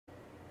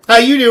How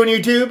you doing,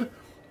 YouTube?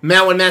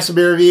 Matt with Massive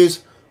Beer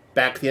Reviews.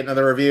 Back to get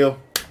another review.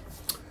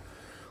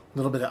 A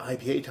little bit of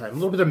IPA time. A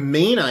little bit of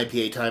Maine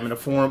IPA time in the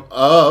form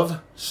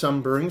of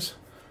SoMe Brewing's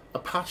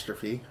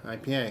Apostrophe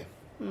IPA.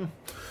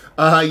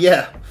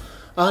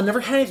 Never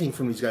had anything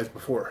from these guys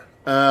before.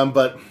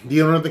 But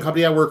the owner of the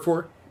company I work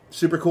for,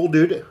 super cool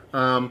dude,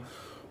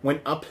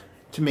 went up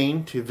to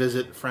Maine to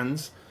visit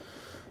friends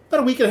about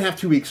a week and a half,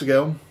 2 weeks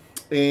ago.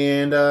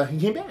 And he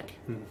came back.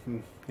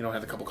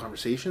 Had a couple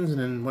conversations, and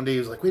then one day he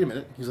was like, wait a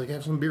minute. He's like, I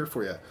have some beer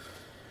for you.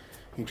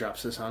 He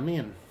drops this on me,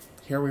 and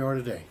here we are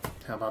today.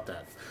 How about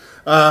that?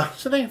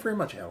 So thank you very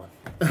much, Alan.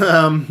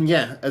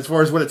 As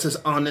far as what it says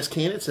on this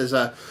can, it says,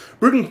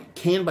 brewed and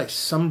canned by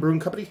SoMe Brewing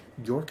Company,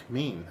 York,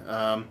 Maine.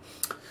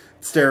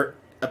 It's their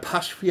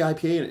Apostrophe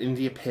IPA, an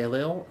India Pale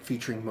Ale,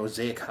 featuring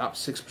mosaic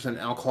hops, 6%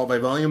 alcohol by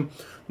volume.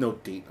 No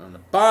date on the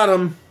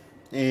bottom.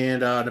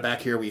 And on the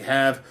back here we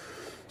have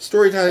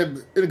story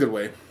time in a good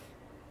way.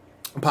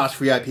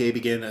 Apostrophe IPA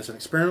began as an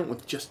experiment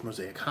with just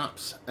mosaic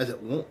hops. As it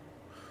won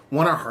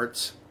our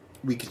hearts,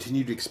 we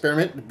continue to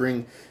experiment to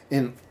bring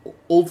in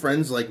old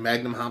friends like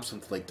Magnum hops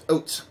and flaked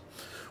oats.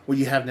 What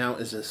you have now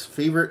is this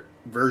favorite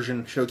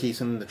version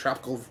showcasing the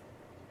tropical,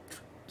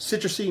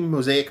 citrusy,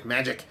 mosaic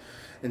magic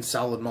and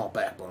solid malt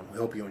backbone. We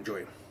hope you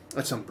enjoy.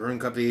 At SoMe Brewing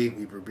Company,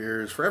 we brew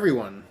beers for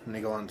everyone, and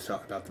they go on to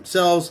talk about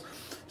themselves.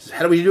 So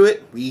how do we do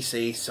it? We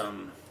say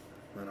some.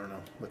 I don't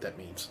know what that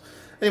means.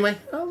 Anyway,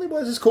 label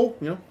is cool.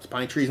 It's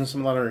pine trees and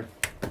some other.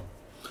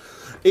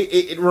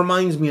 It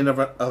reminds me of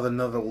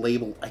another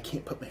label I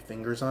can't put my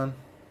fingers on.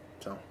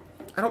 So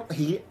I don't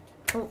hate it.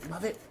 I don't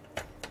love it.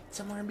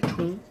 Somewhere in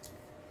between.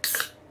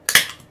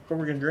 But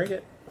we're gonna drink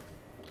it.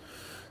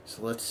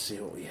 So let's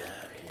see what we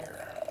have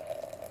here.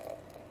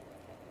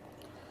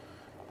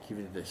 Give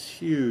it this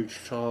huge,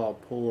 tall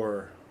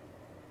pour.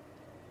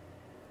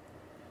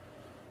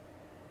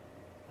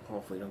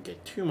 Hopefully don't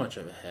get too much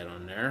of a head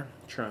on there.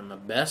 Trying my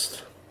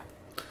best.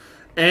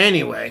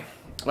 Anyway,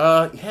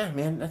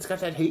 man, that's got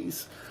that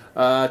haze.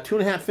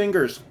 2.5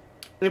 fingers,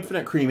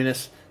 infinite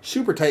creaminess,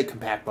 super tight,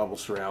 compact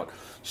bubbles throughout.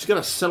 She's got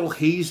a subtle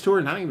haze to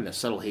her, not even a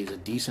subtle haze, a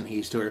decent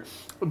haze to her.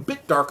 A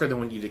bit darker than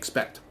what you'd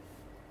expect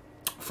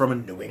from a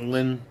New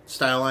England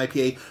style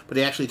IPA, but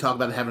they actually talk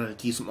about having a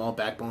decent malt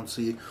backbone,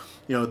 so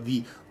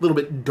the little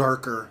bit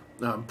darker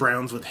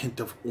browns with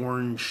hint of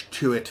orange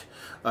to it,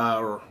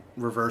 or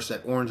reverse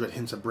that, orange with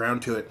hints of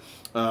brown to it,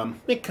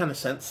 make kind of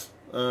sense.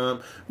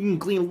 You can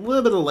glean a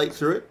little bit of light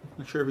through it.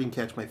 Not sure if you can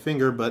catch my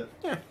finger, but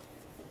yeah,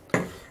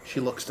 she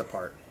looks the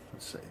part.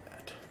 Let's say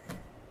that.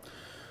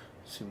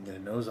 See if we can get a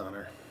nose on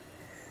her.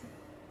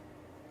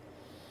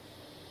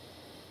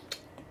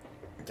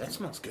 That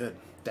smells good.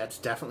 That's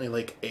definitely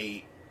like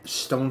a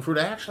stone fruit.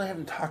 I actually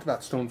haven't talked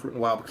about stone fruit in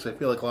a while because I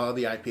feel like a lot of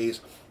the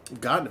IPAs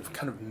have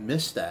kind of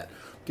missed that.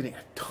 I'm getting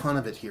a ton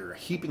of it here. A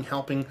heaping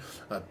helping,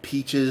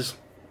 peaches,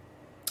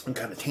 and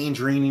kind of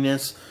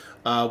tangerininess.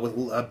 With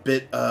a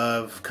bit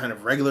of kind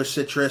of regular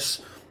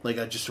citrus, like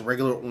just a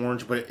regular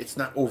orange, but it's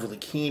not overly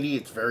candy.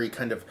 It's very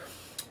kind of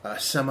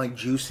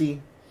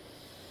semi-juicy.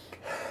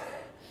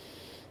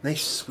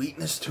 Nice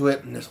sweetness to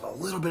it, and there's a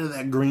little bit of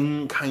that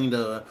green kind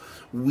of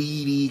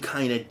weedy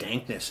kind of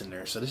dankness in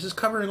there. So this is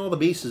covering all the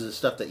bases of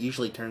stuff that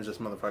usually turns this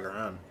motherfucker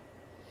on.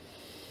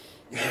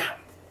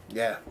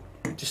 Yeah.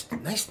 Just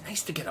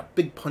nice to get a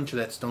big punch of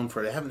that stone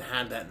fruit. I haven't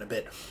had that in a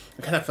bit.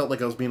 I kind of felt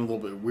like I was being a little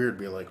bit weird,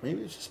 be like,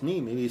 maybe it's just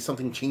me. Maybe it's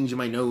something changed in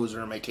my nose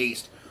or in my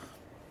taste.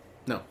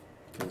 No,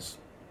 because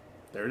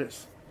there it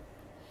is.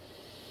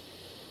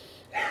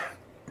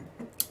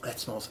 That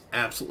smells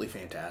absolutely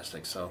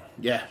fantastic. So,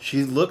 yeah,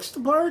 she looks the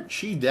part.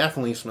 She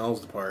definitely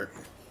smells the part.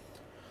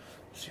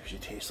 Let's see what she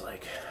tastes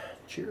like.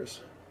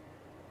 Cheers.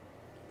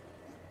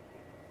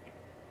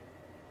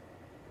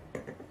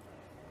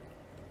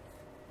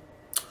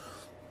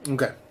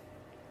 Okay.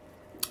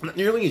 Not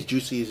nearly as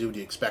juicy as you would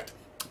expect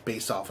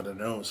based off of the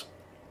nose.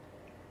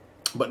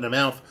 But in the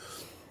mouth,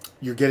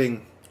 you are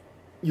getting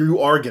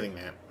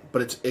that.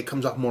 But it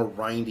comes off more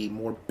rindy,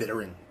 more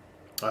bittering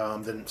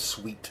than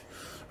sweet.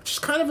 Which is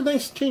kind of a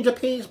nice change of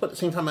pace, but at the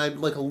same time, I'd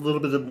like a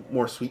little bit of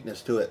more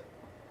sweetness to it.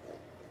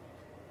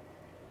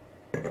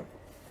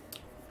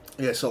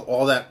 Yeah, so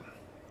all that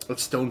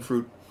stone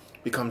fruit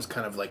becomes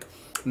kind of like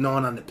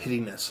gnawing on the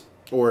pittiness,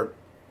 or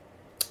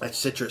that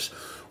citrus,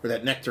 or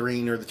that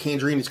nectarine, or the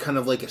tangerine is kind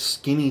of like a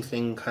skinny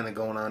thing kind of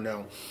going on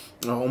now.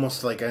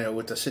 Almost like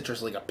with the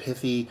citrus, like a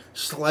pithy,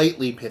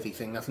 slightly pithy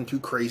thing, nothing too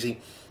crazy.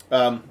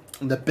 The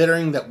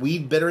bittering, that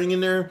weed bittering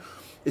in there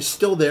is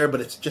still there,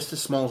 but it's just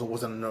as small as it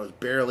was on the nose.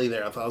 Barely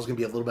there. I thought it was going to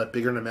be a little bit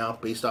bigger in the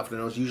mouth based off the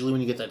nose. Usually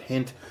when you get that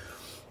hint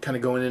kind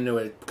of going into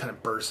it, it kind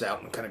of bursts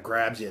out and kind of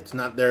grabs you. It's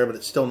not there, but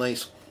it's still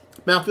nice.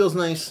 Mouth feels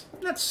nice.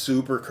 Not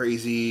super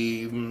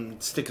crazy,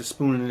 stick a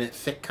spoon in it,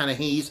 thick kind of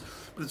haze,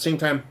 but at the same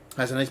time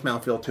has a nice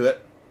mouthfeel to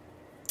it.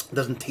 It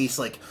doesn't taste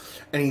like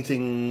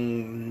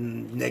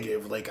anything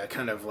negative, like a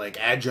kind of like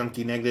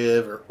adjuncty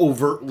negative or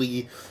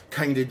overtly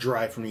kind of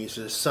dry for me.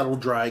 So subtle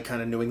dry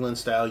kind of New England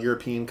style,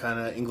 European kind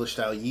of English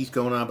style yeast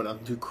going on, but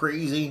nothing too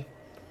crazy.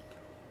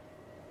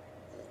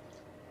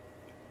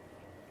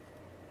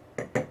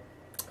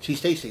 She's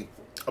tasty.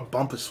 A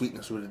bump of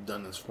sweetness would have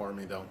done this for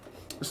me, though.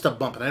 Just a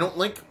bump. And I don't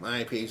like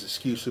my IPAs to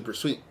skew super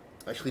sweet.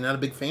 Actually, not a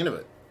big fan of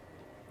it.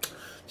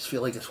 Just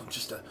feel like this one's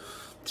just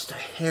a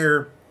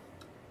hair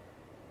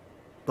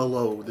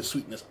below the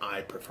sweetness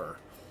I prefer.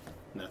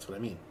 And that's what I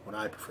mean. What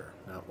I prefer,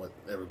 not what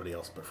everybody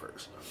else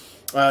prefers.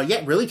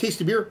 Yeah, really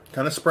tasty beer.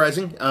 Kind of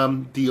surprising.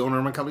 The owner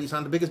of my company is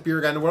not the biggest beer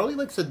guy in the world. He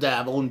likes to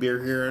dabble in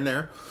beer here and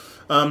there.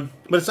 But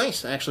it's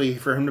nice, actually,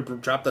 for him to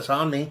drop this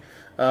on me.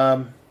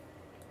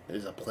 It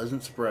is a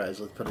pleasant surprise,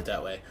 let's put it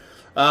that way.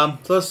 So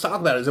let's talk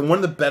about it. Is it one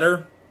of the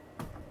better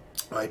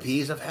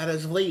IPAs I've had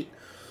as of late?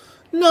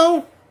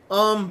 No.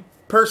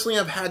 Personally,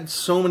 I've had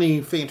so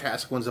many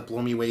fantastic ones that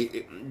blow me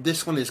away.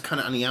 This one is kind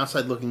of on the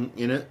outside looking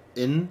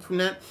in from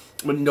that,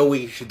 but no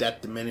way should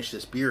that diminish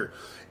this beer.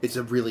 It's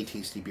a really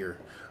tasty beer.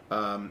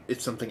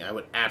 It's something I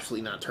would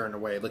absolutely not turn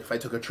away. Like if I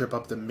took a trip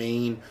up to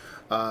Maine,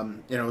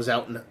 and I was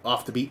out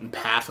off the beaten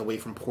path away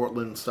from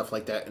Portland and stuff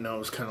like that, and I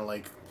was kind of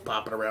like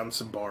popping around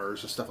some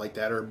bars or stuff like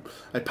that, or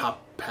I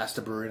popped past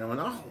a brewery and I went,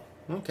 oh,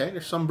 okay,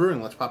 there's some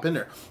brewing, let's pop in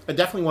there. I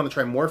definitely want to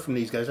try more from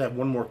these guys. I have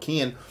one more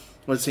can.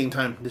 But at the same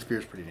time, this beer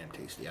is pretty damn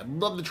tasty. I'd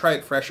love to try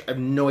it fresh. I have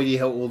no idea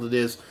how old it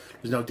is.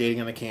 There's no dating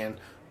on the can.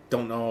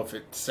 Don't know if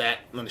it sat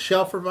on the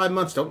shelf for 5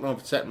 months. Don't know if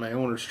it sat in my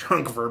owner's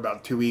trunk for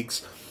about 2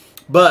 weeks.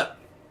 But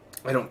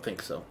I don't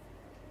think so.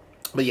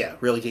 But yeah,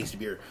 really tasty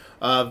beer.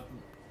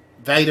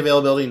 Valued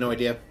availability, no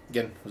idea.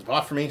 Again, it was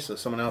bought for me, so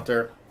someone out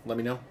there, let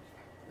me know.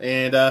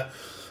 And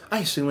I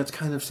assume it's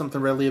kind of something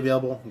readily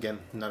available. Again,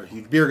 I'm not a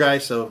huge beer guy,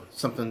 so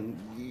something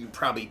you'd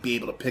probably be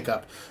able to pick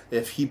up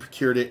if he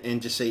procured it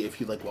and just say,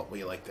 if you like, what will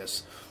you like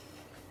this?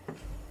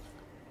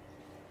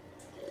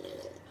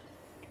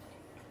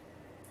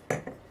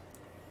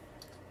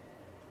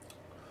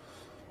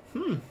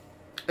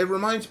 It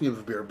reminds me of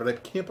a beer, but I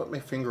can't put my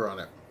finger on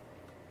it.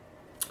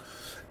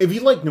 If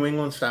you like New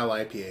England style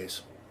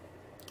IPAs,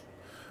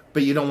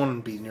 but you don't want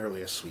them to be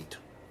nearly as sweet,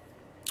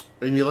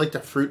 and you like the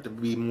fruit to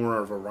be more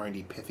of a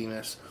rindy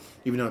pithiness,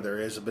 even though there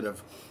is a bit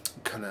of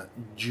kind of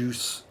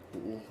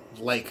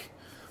juice-like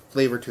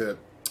flavor to it.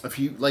 If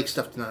you like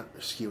stuff to not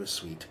skew as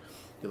sweet,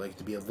 you like it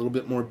to be a little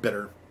bit more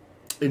bitter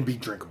and be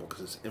drinkable,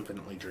 because it's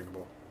infinitely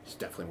drinkable. It's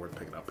definitely worth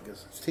picking up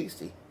because it's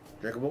tasty,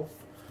 drinkable,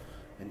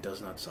 and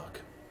does not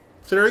suck.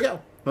 So there we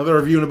go. Another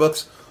review in the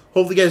books.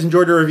 Hopefully you guys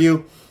enjoyed the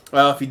review.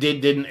 If you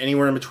didn't,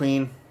 anywhere in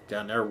between,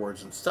 down there,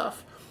 words and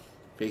stuff.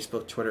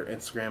 Facebook, Twitter,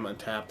 Instagram,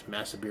 Untapped,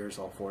 Massive Beers,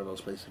 all 4 of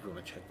those places if you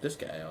want to check this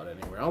guy out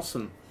anywhere else.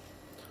 And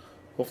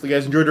hopefully you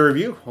guys enjoyed the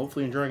review.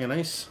 Hopefully enjoying a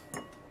nice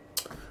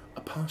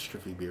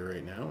Apostrophe beer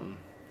right now. And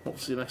we'll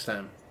see you next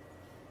time.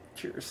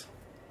 Cheers.